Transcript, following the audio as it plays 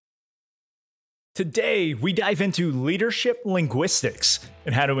Today, we dive into leadership linguistics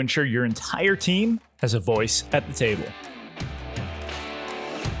and how to ensure your entire team has a voice at the table.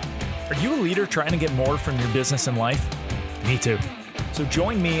 Are you a leader trying to get more from your business and life? Me too. So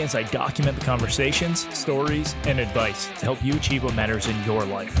join me as I document the conversations, stories, and advice to help you achieve what matters in your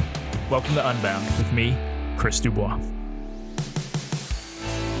life. Welcome to Unbound with me, Chris Dubois.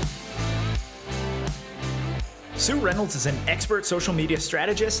 Sue Reynolds is an expert social media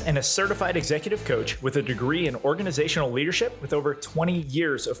strategist and a certified executive coach with a degree in organizational leadership with over 20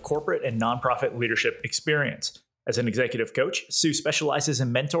 years of corporate and nonprofit leadership experience. As an executive coach, Sue specializes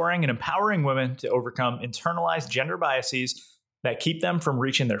in mentoring and empowering women to overcome internalized gender biases that keep them from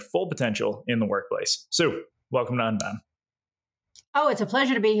reaching their full potential in the workplace. Sue, welcome to Unbound. Oh, it's a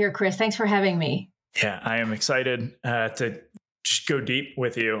pleasure to be here, Chris. Thanks for having me. Yeah, I am excited to just go deep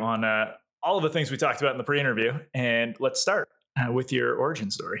with you on all of the things we talked about in the pre-interview. And let's start with your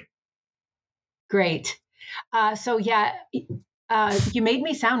origin story. Great. You made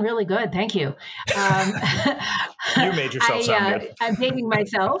me sound really good. Thank you. You made yourself sound good. I'm dating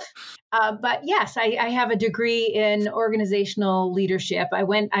myself. But yes, I have a degree in organizational leadership. I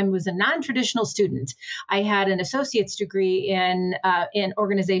was a non-traditional student. I had an associate's degree in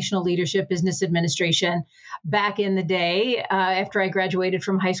organizational leadership, business administration. Back in the day, after I graduated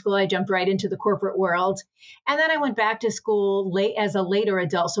from high school, I jumped right into the corporate world. And then I went back to school as a later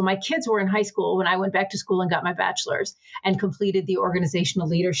adult. So my kids were in high school when I went back to school and got my bachelor's and completed the organizational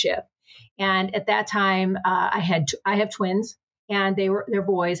leadership. And at that time, I have twins. And they're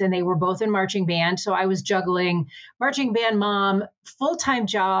boys, and they were both in marching band. So I was juggling marching band mom, full-time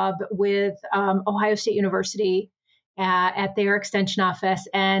job with Ohio State University at their extension office,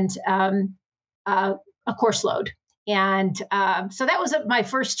 and a course load. And so that was my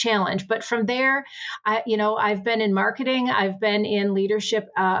first challenge. But from there, I've been in marketing. I've been in leadership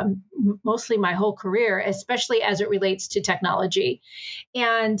mostly my whole career, especially as it relates to technology.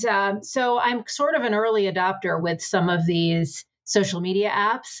 And so I'm sort of an early adopter with some of these social media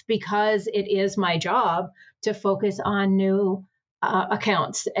apps because it is my job to focus on new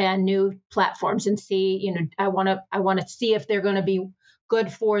accounts and new platforms and see, I want to see if they're going to be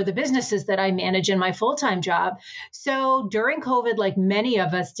good for the businesses that I manage in my full-time job. So during COVID, like many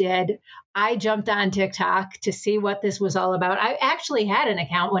of us did, I jumped on TikTok to see what this was all about. I actually had an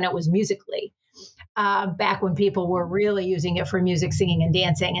account when it was Musical.ly. Back when people were really using it for music, singing, and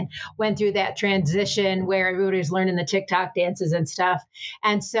dancing, and went through that transition where everybody was learning the TikTok dances and stuff.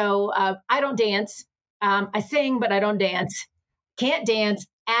 And so I don't dance. I sing, but I don't dance. Can't dance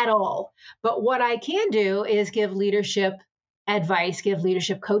at all. But what I can do is give leadership advice, give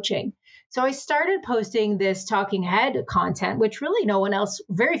leadership coaching. So I started posting this talking head content, which really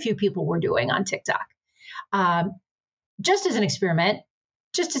very few people were doing on TikTok, just as an experiment,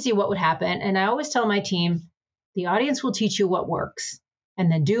 just to see what would happen. And I always tell my team, the audience will teach you what works and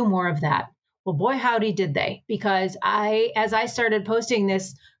then do more of that. Well, boy, howdy did they, because as I started posting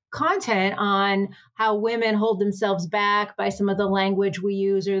this content on how women hold themselves back by some of the language we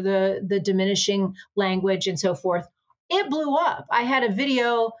use or the diminishing language and so forth, it blew up. I had a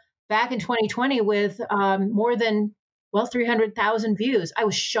video back in 2020 with more than 300,000 views. I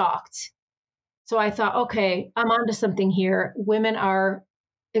was shocked. So I thought, okay, I'm onto something here. Women are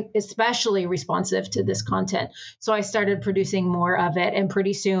especially responsive to this content. So I started producing more of it. And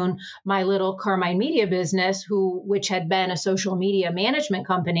pretty soon my little Carmine Media business, which had been a social media management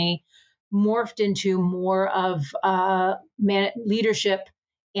company, morphed into more of leadership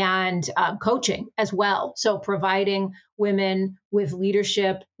and coaching as well. So providing women with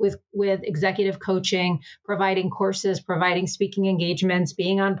leadership, with executive coaching, providing courses, providing speaking engagements,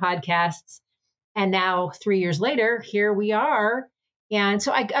 being on podcasts. And now 3 years later, here we are. And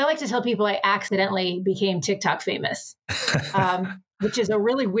so I like to tell people I accidentally became TikTok famous, which is a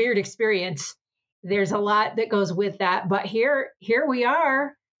really weird experience. There's a lot that goes with that. But here we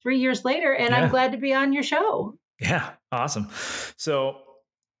are 3 years later, and I'm glad to be on your show. Yeah, awesome. So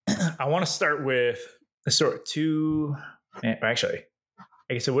I want to start with a sort of actually,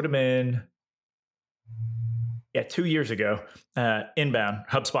 I guess it would have been 2 years ago, Inbound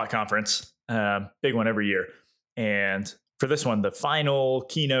HubSpot conference, big one every year. And for this one, the final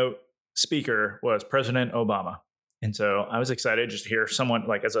keynote speaker was President Obama. And so I was excited just to hear someone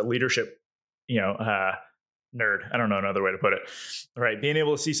like as a leadership, nerd. I don't know another way to put it. Right. Being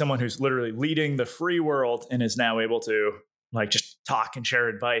able to see someone who's literally leading the free world and is now able to like just talk and share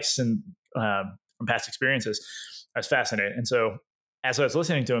advice and from past experiences. I was fascinated. And so as I was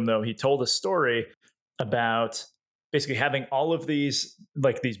listening to him, though, he told a story about basically having all of these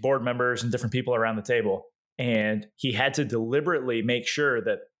board members and different people around the table. And he had to deliberately make sure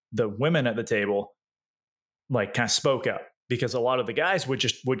that the women at the table like kind of spoke up, because a lot of the guys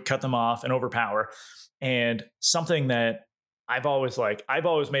would cut them off and overpower. And something that I've always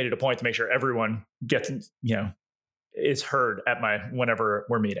made it a point to make sure everyone gets, is heard at my whenever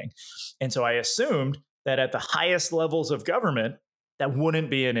we're meeting. And so I assumed that at the highest levels of government that wouldn't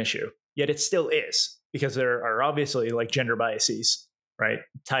be an issue. Yet it still is, because there are obviously like gender biases, right,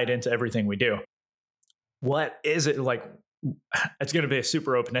 tied into everything we do. What is it like? It's going to be a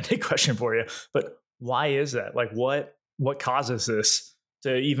super open-ended question for you, but why is that? Like what causes this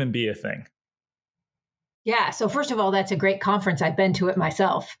to even be a thing? Yeah. So first of all, that's a great conference. I've been to it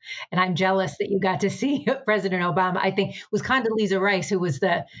myself, and I'm jealous that you got to see President Obama. I think it was Condoleezza Rice who was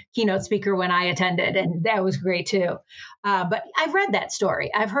the keynote speaker when I attended, and that was great too. But I've read that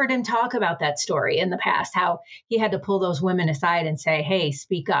story. I've heard him talk about that story in the past, how he had to pull those women aside and say, "Hey,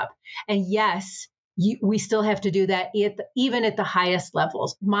 speak up." And yes, we still have to do that even at the highest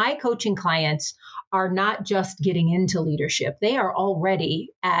levels. My coaching clients are not just getting into leadership; they are already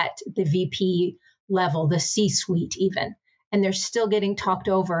at the VP level, the C suite, even. And they're still getting talked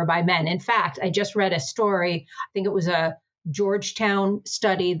over by men. In fact, I just read a story, I think it was a Georgetown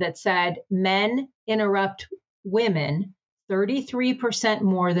study that said men interrupt women 33%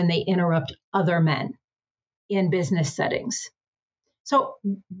 more than they interrupt other men in business settings. So,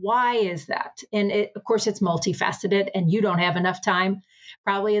 why is that? And of course, it's multifaceted, and you don't have enough time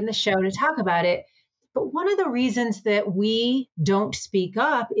probably in the show to talk about it. But one of the reasons that we don't speak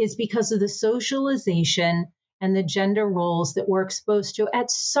up is because of the socialization and the gender roles that we're exposed to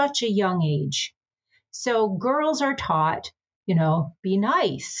at such a young age. So girls are taught, be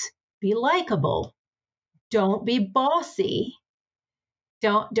nice, be likable, don't be bossy,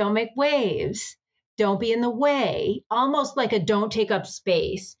 don't make waves, don't be in the way, almost like a don't take up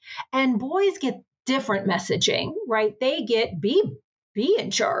space. And boys get different messaging, right? They get be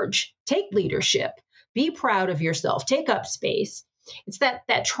in charge, take leadership, be proud of yourself, take up space. It's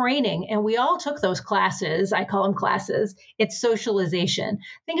that training, and we all took those classes. I call them classes. It's socialization.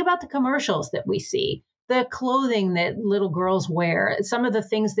 Think about the commercials that we see, the clothing that little girls wear, some of the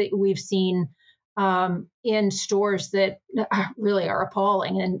things that we've seen in stores that really are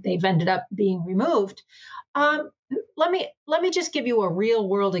appalling, and they've ended up being removed. Let me just give you a real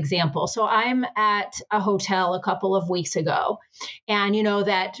world example. So I'm at a hotel a couple of weeks ago, and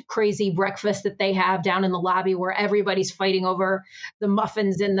that crazy breakfast that they have down in the lobby where everybody's fighting over the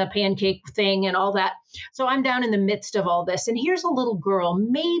muffins and the pancake thing and all that. So I'm down in the midst of all this, and here's a little girl,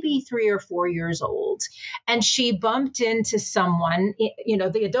 maybe 3 or 4 years old, and she bumped into someone.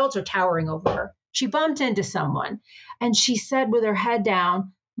 The adults are towering over her. She bumped into someone, and she said with her head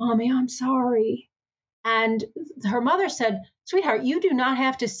down, "Mommy, I'm sorry." And her mother said, "Sweetheart, you do not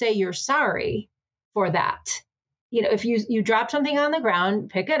have to say you're sorry for that. If you drop something on the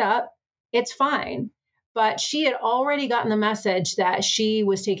ground, pick it up, it's fine." But she had already gotten the message that she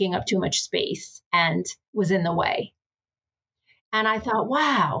was taking up too much space and was in the way. And I thought,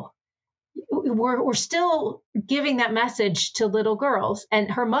 wow, we're still giving that message to little girls,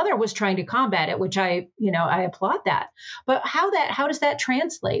 and her mother was trying to combat it, which I applaud that. But how does that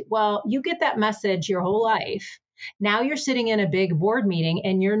translate? Well, you get that message your whole life. Now you're sitting in a big board meeting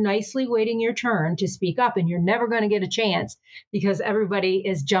and you're nicely waiting your turn to speak up, and you're never going to get a chance because everybody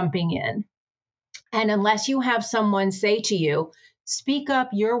is jumping in. And unless you have someone say to you, "Speak up,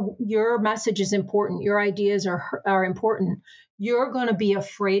 your message is important, your ideas are important," you're going to be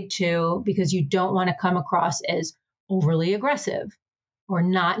afraid to, because you don't want to come across as overly aggressive or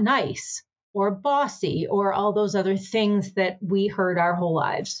not nice or bossy or all those other things that we heard our whole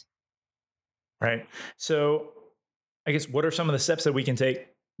lives. Right. So I guess what are some of the steps that we can take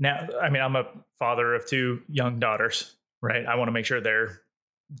now? I mean, I'm a father of two young daughters, right? I want to make sure they're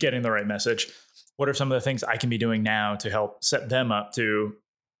getting the right message. What are some of the things I can be doing now to help set them up to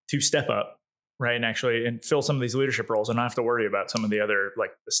step up, right? And fill some of these leadership roles and not have to worry about some of the other,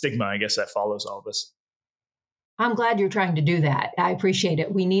 like the stigma, I guess, that follows all this. I'm glad you're trying to do that. I appreciate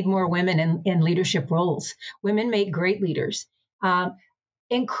it. We need more women in leadership roles. Women make great leaders.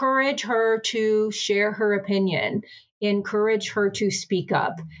 Encourage her to share her opinion, encourage her to speak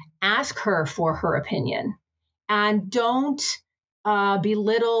up, ask her for her opinion, and don't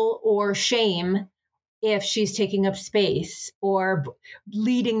belittle or shame if she's taking up space or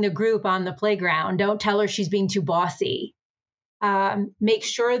leading the group on the playground. Don't tell her she's being too bossy. Make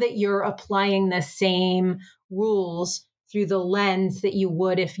sure that you're applying the same rules through the lens that you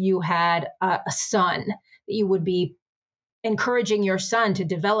would if you had a son, that you would be encouraging your son to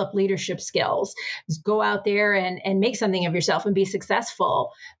develop leadership skills. Just go out there and make something of yourself and be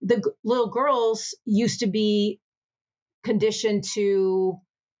successful. The little girls used to be conditioned to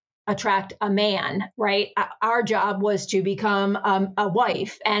attract a man, right? Our job was to become a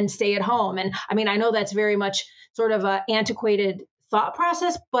wife and stay at home. And I mean, I know that's very much sort of an antiquated thought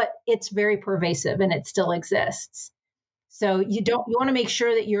process, but it's very pervasive and it still exists. So you want to make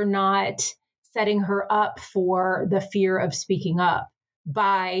sure that you're not setting her up for the fear of speaking up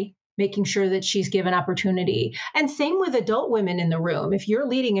by making sure that she's given opportunity. And same with adult women in the room. If you're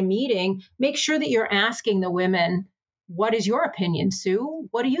leading a meeting, make sure that you're asking the women, what is your opinion, Sue?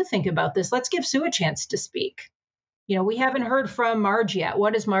 What do you think about this? Let's give Sue a chance to speak. We haven't heard from Marge yet.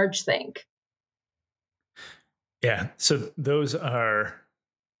 What does Marge think? Yeah. So those are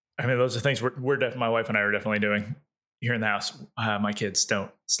things my wife and I are definitely doing here in the house. My kids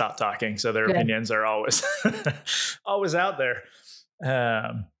don't stop talking, so their Good. opinions are always always out there.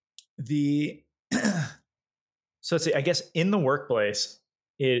 The so let's see. I guess in the workplace,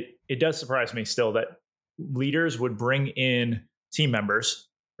 it does surprise me still that leaders would bring in team members,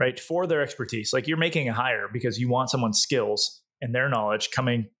 right, for their expertise. Like, you're making a hire because you want someone's skills and their knowledge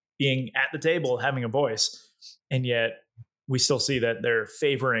being at the table, having a voice, and yet we still see that they're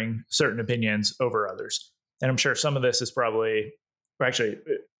favoring certain opinions over others. And I'm sure some of this is probably, or actually,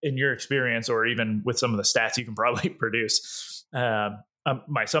 in your experience, or even with some of the stats you can probably produce,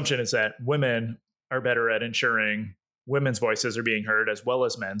 my assumption is that women are better at ensuring women's voices are being heard as well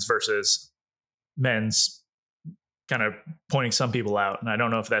as men's, versus men's kind of pointing some people out. And I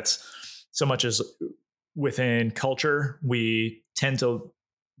don't know if that's so much as within culture, we tend to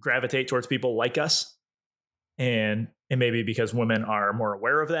gravitate towards people like us. And maybe because women are more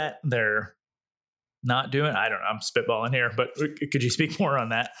aware of that, they're not doing it. I don't know. I'm spitballing here, but could you speak more on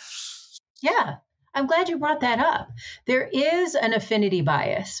that? Yeah, I'm glad you brought that up. There is an affinity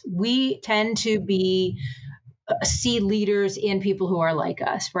bias. We tend to see leaders in people who are like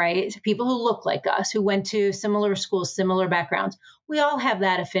us, right? People who look like us, who went to similar schools, similar backgrounds. We all have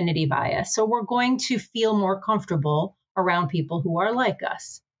that affinity bias. So we're going to feel more comfortable around people who are like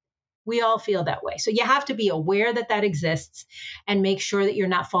us. We all feel that way. So you have to be aware that that exists and make sure that you're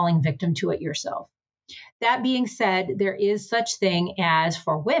not falling victim to it yourself. That being said, there is such thing as,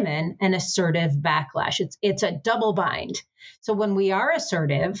 for women, an assertive backlash. It's a double bind. So when we are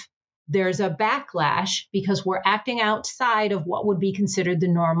assertive, there's a backlash because we're acting outside of what would be considered the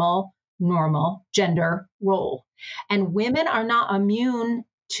normal gender role. And women are not immune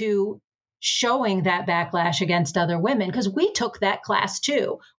to showing that backlash against other women, because we took that class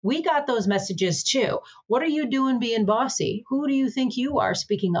too. We got those messages too. What are you doing being bossy? Who do you think you are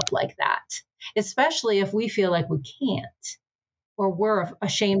speaking up like that? Especially if we feel like we can't, or we're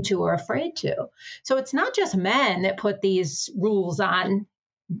ashamed to or afraid to. So it's not just men that put these rules on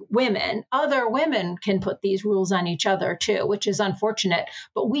women. Other women can put these rules on each other too, which is unfortunate,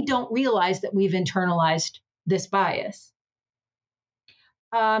 but we don't realize that we've internalized this bias.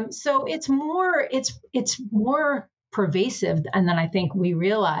 So it's more pervasive than I think we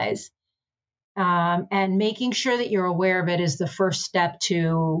realize. And making sure that you're aware of it is the first step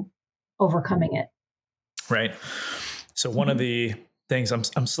to overcoming it. Right. So one of the things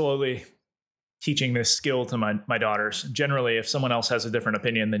I'm slowly teaching this skill to my daughters. Generally, if someone else has a different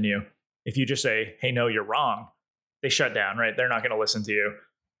opinion than you, if you just say, "Hey, no, you're wrong," they shut down, right? They're not going to listen to you.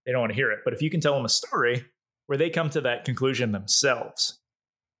 They don't want to hear it. But if you can tell them a story where they come to that conclusion themselves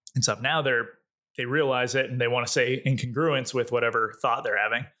and stuff, now they realize it and they want to say in congruence with whatever thought they're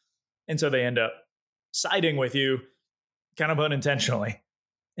having. And so they end up siding with you kind of unintentionally.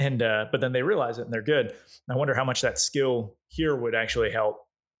 And but then they realize it and they're good. And I wonder how much that skill here would actually help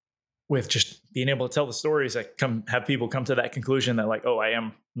with just being able to tell the stories that have people come to that conclusion that, like, oh, I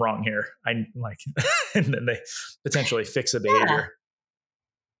am wrong here. I like, and then they potentially fix the behavior.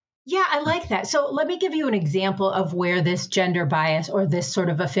 Yeah, I like that. So let me give you an example of where this gender bias or this sort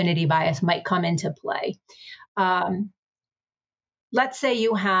of affinity bias might come into play. Let's say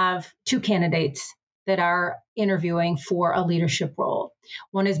you have two candidates that are interviewing for a leadership role.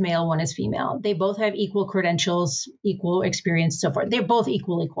 One is male, one is female. They both have equal credentials, equal experience, so forth. They're both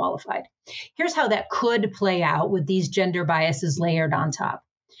equally qualified. Here's how that could play out with these gender biases layered on top.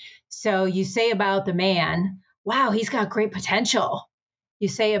 So you say about the man, wow, he's got great potential. You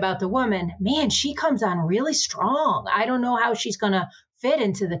say about the woman, man, she comes on really strong. I don't know how she's going to fit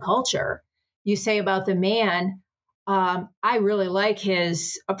into the culture. You say about the man, I really like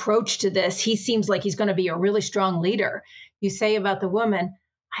his approach to this. He seems like he's going to be a really strong leader. You say about the woman,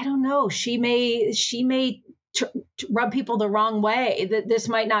 I don't know, she may rub people the wrong way, that this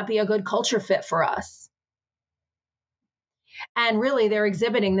might not be a good culture fit for us. And really, they're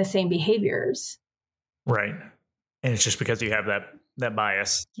exhibiting the same behaviors. Right. And it's just because you have that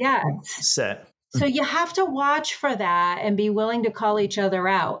bias Yes. set. So you have to watch for that and be willing to call each other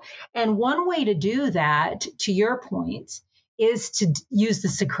out. And one way to do that, to your point, is to use the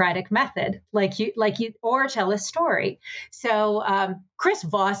Socratic method, or tell a story. So Chris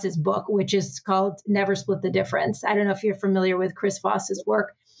Voss's book, which is called Never Split the Difference. I don't know if you're familiar with Chris Voss's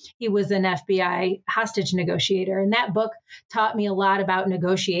work. He was an FBI hostage negotiator, and that book taught me a lot about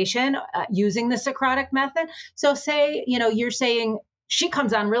negotiation using the Socratic method. So say, you're saying, she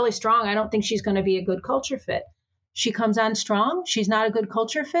comes on really strong. I don't think she's going to be a good culture fit. She comes on strong. She's not a good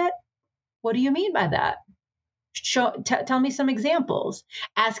culture fit. What do you mean by that? Tell me some examples.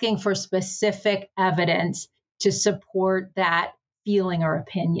 Asking for specific evidence to support that feeling or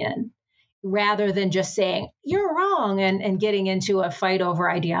opinion, rather than just saying, you're wrong, and getting into a fight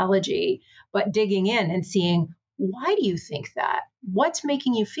over ideology, but digging in and seeing, why do you think that? What's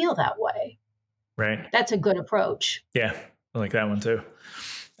making you feel that way? Right. That's a good approach. Yeah. I like that one too.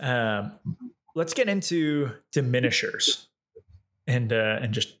 Let's get into diminishers and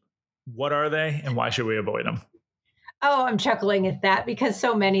just what are they and why should we avoid them? Oh, I'm chuckling at that because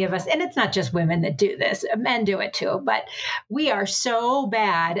so many of us, and it's not just women that do this, men do it too, but we are so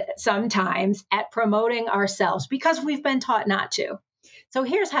bad sometimes at promoting ourselves because we've been taught not to. So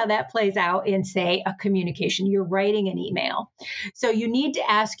here's how that plays out in, say, a communication. You're writing an email. So you need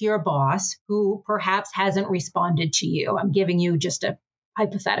to ask your boss, who perhaps hasn't responded to you. I'm giving you just a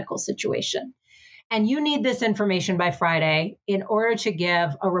hypothetical situation. And you need this information by Friday in order to give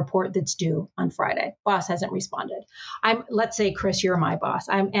a report that's due on Friday. Boss hasn't responded. Let's say, Chris, you're my boss.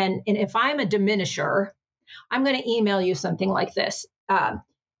 And if I'm a diminisher, I'm going to email you something like this.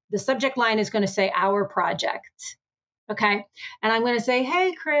 The subject line is going to say our project. Okay. And I'm going to say,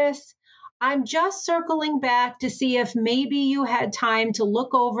 hey, Chris, I'm just circling back to see if maybe you had time to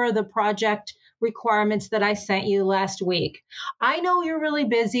look over the project requirements that I sent you last week. I know you're really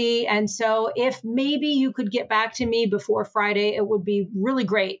busy. And so if maybe you could get back to me before Friday, it would be really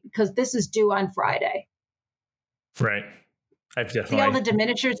great because this is due on Friday. Right. I've definitely. See all the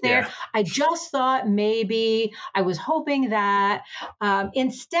diminishers there? Yeah. I just thought maybe, I was hoping that.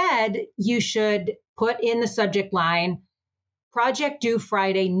 Instead, you should put in the subject line, project due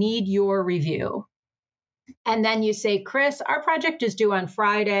Friday, need your review. And then you say, Chris, our project is due on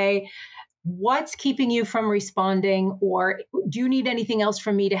Friday. What's keeping you from responding? Or do you need anything else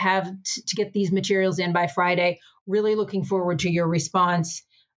from me to get these materials in by Friday? Really looking forward to your response.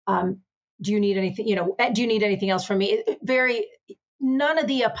 Do you need anything, do you need anything else from me? None of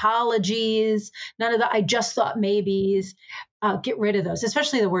the apologies, none of the, I just thought maybes, get rid of those,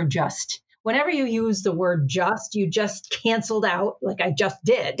 especially the word just. Whenever you use the word just, you just canceled out, like I just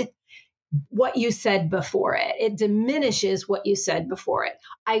did, what you said before it. It diminishes what you said before it.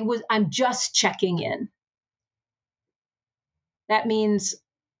 I'm just checking in. That means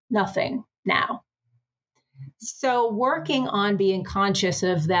nothing now. So working on being conscious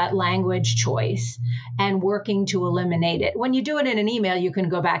of that language choice and working to eliminate it. When you do it in an email, you can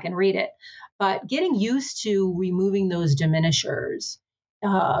go back and read it, but getting used to removing those diminishers.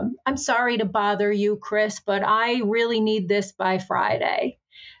 I'm sorry to bother you, Chris, but I really need this by Friday.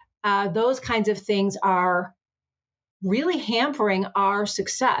 Those kinds of things are really hampering our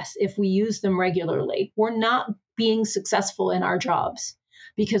success if we use them regularly. We're not being successful in our jobs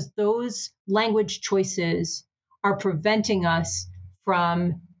because those language choices are preventing us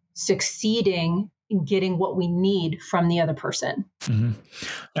from succeeding in getting what we need from the other person. Mm-hmm.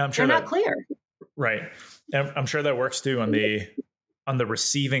 I'm sure they're not clear. Right. And I'm sure that works too on the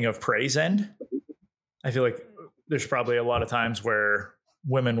receiving of praise end. I feel like there's probably a lot of times where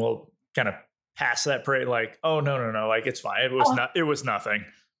women will kind of pass that praise, like, oh, no, like it's fine. It was nothing.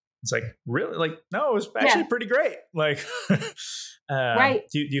 It's like, really? Like, no, it was actually pretty great. Like, right.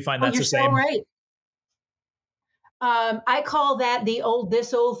 Do you find that's the same? So right. I call that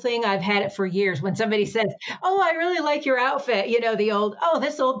this old thing. I've had it for years. When somebody says, oh, I really like your outfit,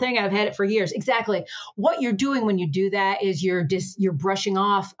 this old thing, I've had it for years. Exactly. What you're doing when you do that is you're brushing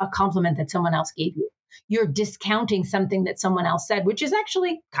off a compliment that someone else gave you. You're discounting something that someone else said, which is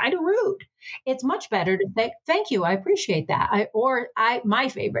actually kind of rude. It's much better to say, thank you, I appreciate that. My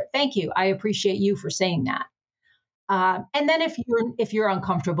favorite, thank you, I appreciate you for saying that. And then if you're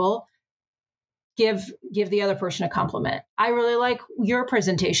uncomfortable, give the other person a compliment. I really like your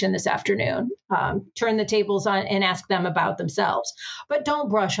presentation this afternoon. Turn the tables on and ask them about themselves, but don't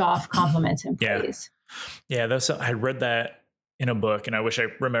brush off compliments and praise. Yeah, I read that in a book, and I wish I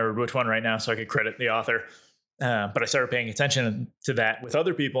remembered which one right now so I could credit the author. But I started paying attention to that with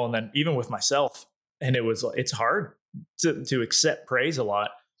other people, and then even with myself. And it's hard to accept praise a lot.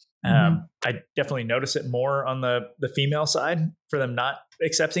 Mhm. I definitely notice it more on the female side for them not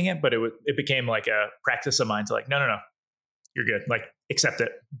accepting it, but it became like a practice of mine to like, no, you're good. Like, accept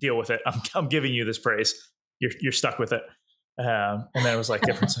it, deal with it. I'm giving you this praise. You're stuck with it. And then it was like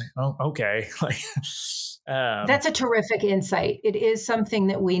different. Like, oh, okay. Like, um, That's a terrific insight. It is something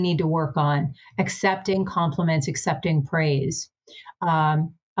that we need to work on, accepting compliments, accepting praise.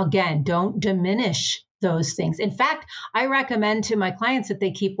 Again, don't diminish those things. In fact, I recommend to my clients that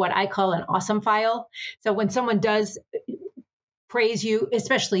they keep what I call an awesome file. So when someone does praise you,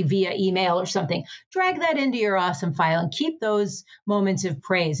 especially via email or something, drag that into your awesome file and keep those moments of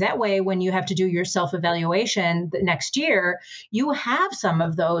praise. That way, when you have to do your self evaluation the next year, you have some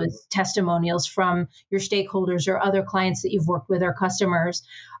of those testimonials from your stakeholders or other clients that you've worked with or customers.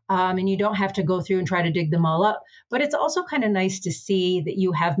 And you don't have to go through and try to dig them all up. But it's also kind of nice to see that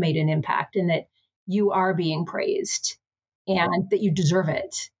you have made an impact and that you are being praised and that you deserve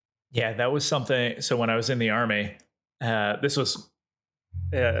it. yeah, that was something. So when I was in the army, this was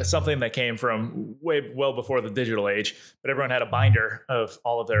something that came from way well before the digital age, but everyone had a binder of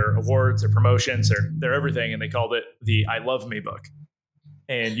all of their awards, their promotions, their everything, and they called it the "I Love Me" book.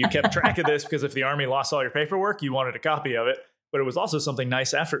 And you kept track of this because if the army lost all your paperwork, you wanted a copy of it. But it was also something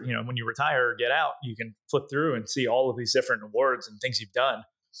nice after, when you retire or get out, you can flip through and see all of these different awards and things you've done.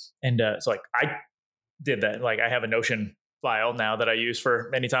 And it's like I did that. Like, I have a Notion file now that I use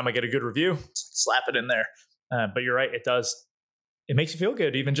for anytime I get a good review, slap it in there. But you're right, it does. It makes you feel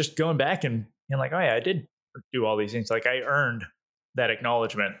good, even just going back and like, oh yeah, I did do all these things. Like, I earned that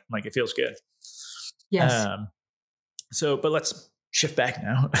acknowledgement. Like, it feels good. Yes. Um, but let's shift back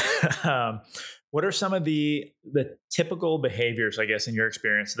now. What are some of the typical behaviors, I guess, in your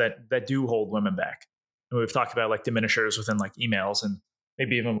experience that do hold women back? And we've talked about like diminishers within like emails and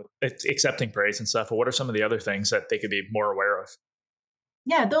maybe even accepting praise and stuff. But what are some of the other things that they could be more aware of?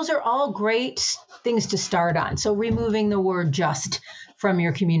 Yeah, those are all great things to start on. So, removing the word just from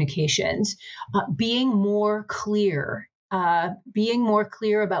your communications, being more clear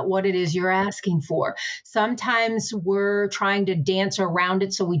about what it is you're asking for. Sometimes we're trying to dance around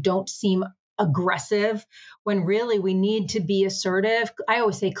it so we don't seem aggressive when really we need to be assertive. I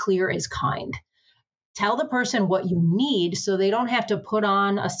always say clear is kind. Tell the person what you need so they don't have to put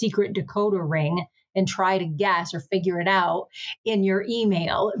on a secret decoder ring and try to guess or figure it out in your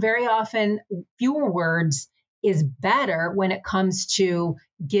email. Very often, fewer words is better when it comes to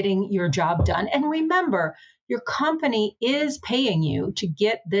getting your job done. And remember, your company is paying you to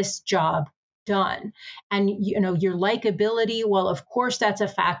get this job done. And your likability, well, of course that's a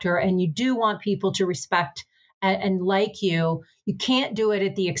factor, and you do want people to respect and like you can't do it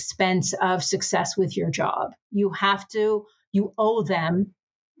at the expense of success with your job. You owe them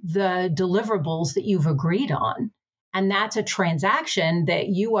the deliverables that you've agreed on. And that's a transaction that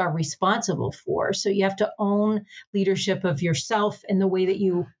you are responsible for. So you have to own leadership of yourself and the way that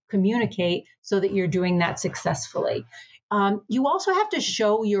you communicate so that you're doing that successfully. You also have to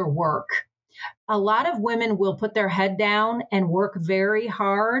show your work. A lot of women will put their head down and work very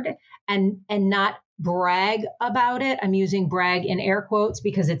hard and not brag about it. I'm using brag in air quotes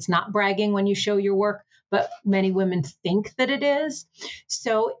because it's not bragging when you show your work, but many women think that it is.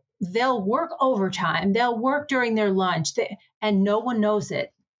 So they'll work overtime, they'll work during their lunch, and no one knows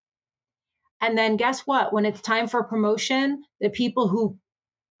it. And then guess what? When it's time for promotion, the people who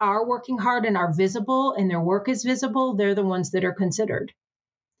are working hard and are visible and their work is visible, they're the ones that are considered.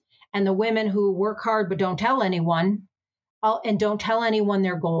 And the women who work hard but don't tell anyone, and don't tell anyone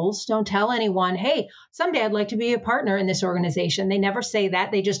their goals, don't tell anyone, hey, someday I'd like to be a partner in this organization. They never say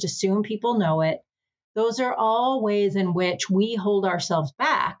that. They just assume people know it. Those are all ways in which we hold ourselves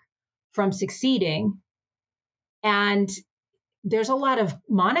back from succeeding. And there's a lot of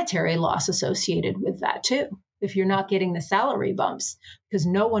monetary loss associated with that too. If you're not getting the salary bumps, because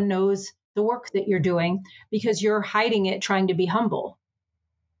no one knows the work that you're doing because you're hiding it, trying to be humble.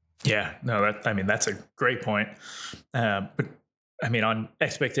 Yeah, no, that's a great point. But I mean, on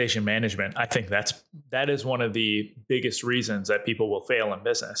expectation management, I think that is one of the biggest reasons that people will fail in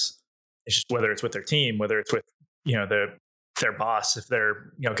business. It's just whether it's with their team, whether it's with their boss, if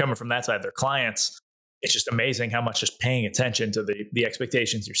they're coming from that side, their clients. It's just amazing how much just paying attention to the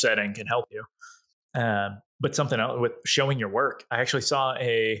expectations you're setting can help you. But something else with showing your work, I actually saw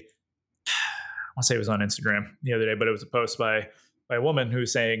I want to say it was on Instagram the other day, but it was a post by a woman who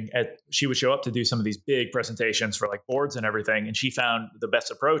was saying she would show up to do some of these big presentations for like boards and everything. And she found the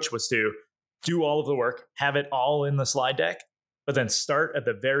best approach was to do all of the work, have it all in the slide deck, but then start at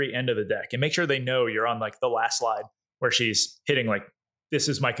the very end of the deck and make sure they know you're on like the last slide where she's hitting like, this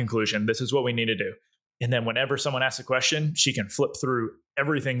is my conclusion. This is what we need to do. And then whenever someone asks a question, she can flip through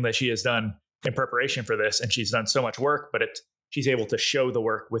everything that she has done in preparation for this. And she's done so much work, but she's able to show the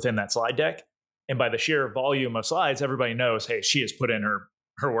work within that slide deck. And by the sheer volume of slides, everybody knows, hey, she has put in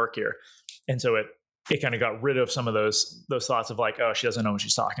her work here. And so it kind of got rid of some of those thoughts of like, oh, she doesn't know what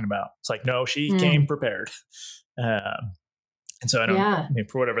she's talking about. It's like, no, she came prepared. And so I mean,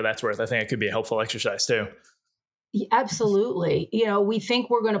 for whatever that's worth, I think it could be a helpful exercise too. Absolutely. We think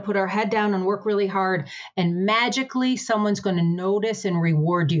we're going to put our head down and work really hard, and magically someone's going to notice and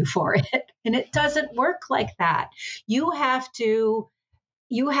reward you for it. And it doesn't work like that. You have to,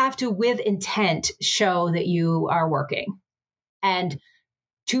 with intent, show that you are working and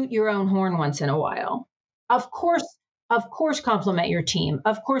toot your own horn once in a while. Of course, compliment your team.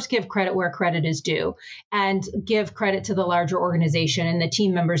 Of course, give credit where credit is due, and give credit to the larger organization and the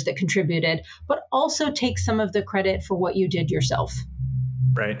team members that contributed, but also take some of the credit for what you did yourself.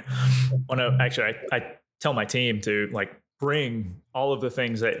 Right. I tell my team to like bring all of the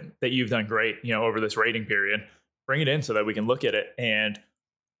things that you've done great, over this rating period, bring it in so that we can look at it. And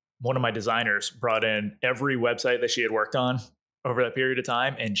one of my designers brought in every website that she had worked on over that period of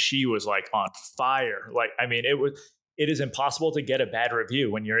time, and she was like on fire. Like, I mean, it is impossible to get a bad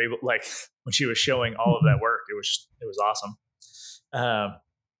review when you're able, like when she was showing all of that work. It was awesome.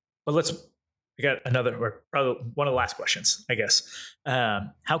 But we got another, or probably one of the last questions, I guess.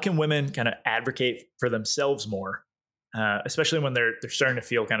 How can women kind of advocate for themselves more, especially when they're starting to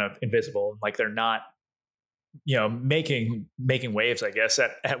feel kind of invisible, like they're not, making waves, I guess,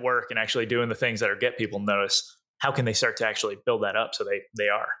 at work and actually doing the things that get people noticed? How can they start to actually build that up so they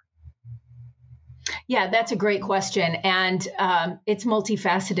are? Yeah, that's a great question. And it's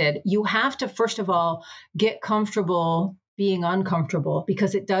multifaceted. You have to, first of all, get comfortable being uncomfortable,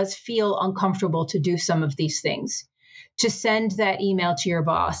 because it does feel uncomfortable to do some of these things. To send that email to your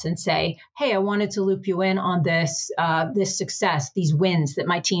boss and say, hey, I wanted to loop you in on this success, these wins that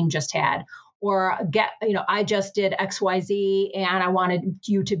my team just had. Or I just did XYZ and I wanted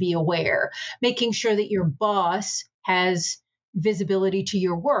you to be aware. Making sure that your boss has visibility to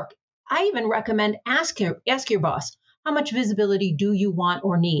your work. I even recommend ask your boss, how much visibility do you want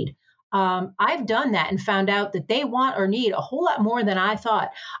or need? I've done that and found out that they want or need a whole lot more than I thought.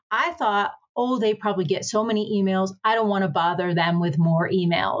 I thought, oh, they probably get so many emails, I don't want to bother them with more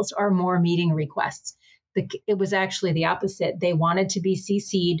emails or more meeting requests. It was actually the opposite. They wanted to be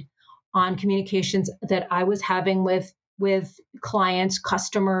CC'd on communications that I was having with clients,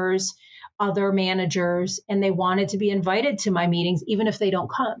 customers, other managers, and they wanted to be invited to my meetings, even if they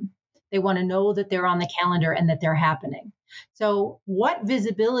don't come. They want to know that they're on the calendar and that they're happening. So what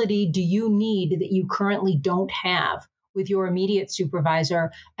visibility do you need that you currently don't have with your immediate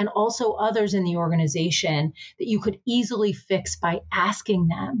supervisor and also others in the organization that you could easily fix by asking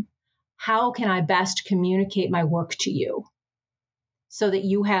them, how can I best communicate my work to you? So that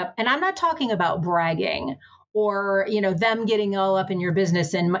you have, and I'm not talking about bragging or, them getting all up in your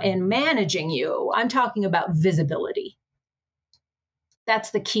business and managing you. I'm talking about visibility.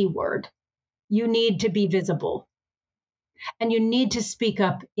 That's the key word. You need to be visible, and you need to speak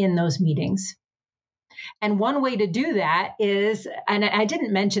up in those meetings. And one way to do that is, and I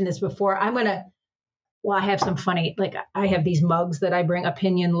didn't mention this before, I have some funny, like I have these mugs that I bring,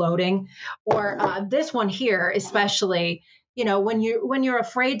 opinion loading, or this one here, especially, when you're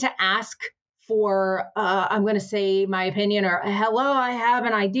afraid to ask for, I'm going to say my opinion, or hello, I have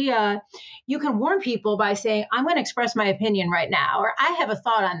an idea, you can warn people by saying, I'm going to express my opinion right now, or I have a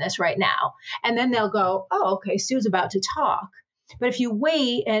thought on this right now. And then they'll go, oh, okay, Sue's about to talk. But if you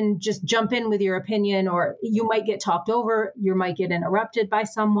wait and just jump in with your opinion, or you might get talked over, you might get interrupted by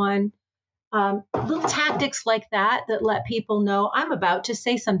someone. Little tactics like that let people know I'm about to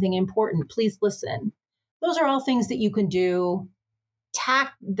say something important. Please listen. Those are all things that you can do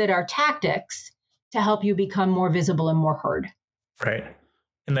that are tactics to help you become more visible and more heard. Right.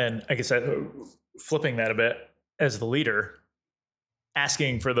 And then I guess flipping that a bit, as the leader,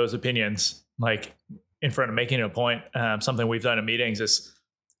 asking for those opinions, like in front of making a point, something we've done in meetings is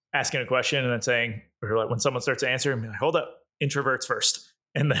asking a question and then saying, or like when someone starts answering, like, hold up, introverts first.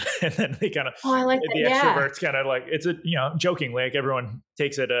 And then they kind of, I like that. Extroverts kind of like, it's jokingly, like everyone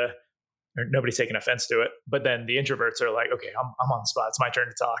takes it, or nobody's taking offense to it. But then the introverts are like, okay, I'm on the spot. It's my turn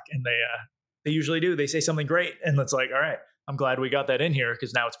to talk. And they usually do. They say something great. And it's like, all right, I'm glad we got that in here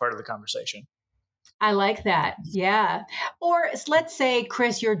because now it's part of the conversation. I like that. Yeah. Or let's say,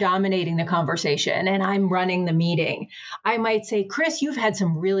 Chris, you're dominating the conversation and I'm running the meeting. I might say, Chris, you've had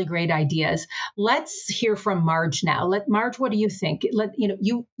some really great ideas. Let's hear from Marge now. Marge, what do you think?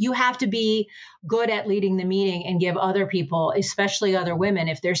 You have to be good at leading the meeting and give other people, especially other women,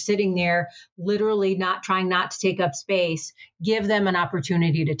 if they're sitting there literally not trying not to take up space, give them an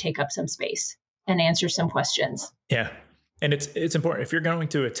opportunity to take up some space and answer some questions. Yeah. And it's important. If you're going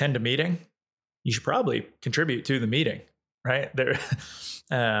to attend a meeting, you should probably contribute to the meeting, right? There,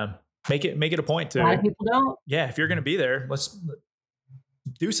 make it a point to. A lot of people don't. Yeah, if you're going to be there, let's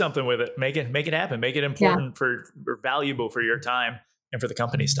do something with it. Make it happen. Make it important or valuable for your time and for the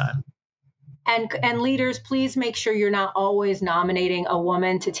company's time. And leaders, please make sure you're not always nominating a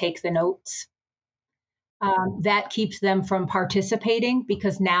woman to take the notes. That keeps them from participating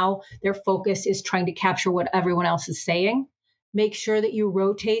because now their focus is trying to capture what everyone else is saying. Make sure that you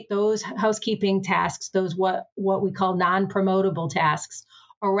rotate those housekeeping tasks, those what we call non-promotable tasks,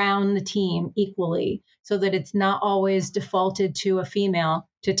 around the team equally so that it's not always defaulted to a female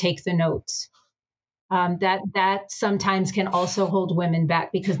to take the notes. That sometimes can also hold women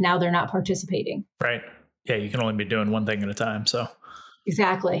back because now they're not participating. Right. Yeah, you can only be doing one thing at a time. So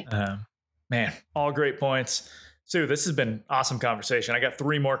exactly. Man, all great points. Sue, this has been an awesome conversation. I got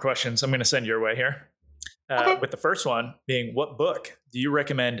 3 more questions I'm going to send your way here. Okay. With the first one being, what book do you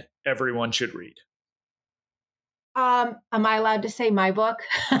recommend everyone should read? Am I allowed to say my book?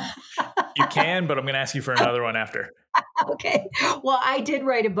 You can, but I'm going to ask you for another one after. Okay. Well, I did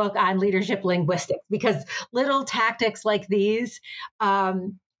write a book on leadership linguistics because little tactics like these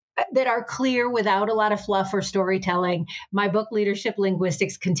that are clear without a lot of fluff or storytelling. My book, Leadership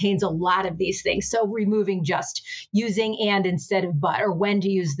Linguistics, contains a lot of these things. So removing just using and instead of but, or when to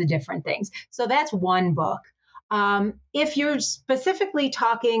use the different things. So that's one book. If you're specifically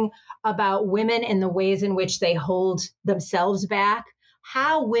talking about women and the ways in which they hold themselves back,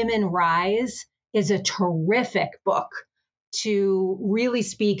 How Women Rise is a terrific book to really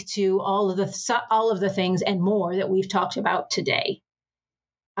speak to all of the things and more that we've talked about today.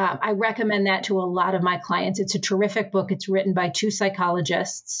 I recommend that to a lot of my clients. It's a terrific book. It's written by 2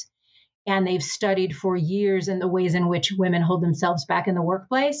 psychologists, and they've studied for years in the ways in which women hold themselves back in the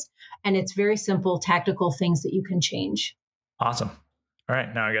workplace. And it's very simple, tactical things that you can change. Awesome. All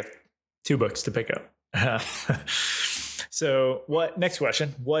right. Now I got 2 books to pick up. So next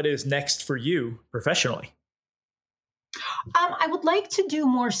question, what is next for you professionally? I would like to do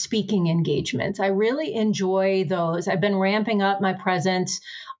more speaking engagements. I really enjoy those. I've been ramping up my presence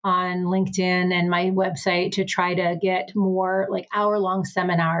on LinkedIn and my website to try to get more like hour-long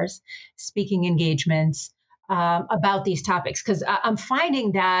seminars, speaking engagements about these topics, because I'm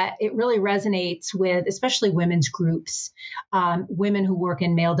finding that it really resonates with especially women's groups, women who work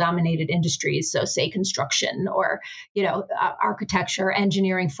in male-dominated industries, so say construction or architecture,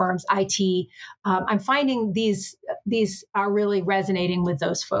 engineering firms, IT. I'm finding these are really resonating with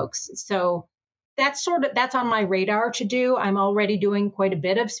those folks. So that's on my radar to do. I'm already doing quite a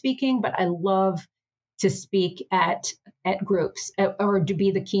bit of speaking, but I love to speak at groups or to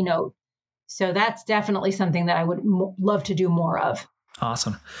be the keynote. So that's definitely something that I would love to do more of.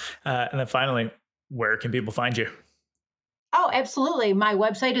 Awesome. And then finally, where can people find you? Oh, absolutely. My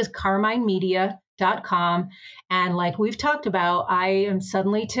website is carminemedia.com. And like we've talked about, I am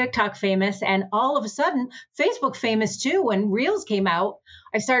suddenly TikTok famous and all of a sudden Facebook famous too. When Reels came out,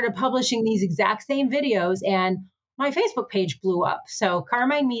 I started publishing these exact same videos and my Facebook page blew up. So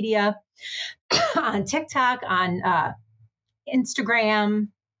Carmine Media on TikTok, on Instagram,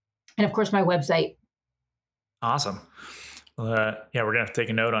 and of course, my website. Awesome. Well, we're going to have to take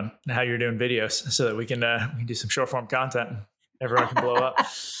a note on how you're doing videos so that we can do some short form content and everyone can blow up.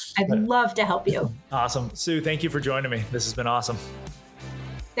 I'd love to help you. Awesome. Sue, thank you for joining me. This has been awesome.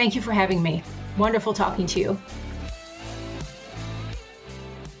 Thank you for having me. Wonderful talking to you.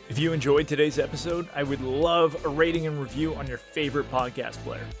 If you enjoyed today's episode, I would love a rating and review on your favorite podcast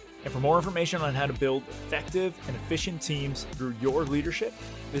player. And for more information on how to build effective and efficient teams through your leadership,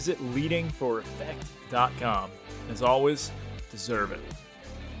 visit leadingforeffect.com. As always, deserve it.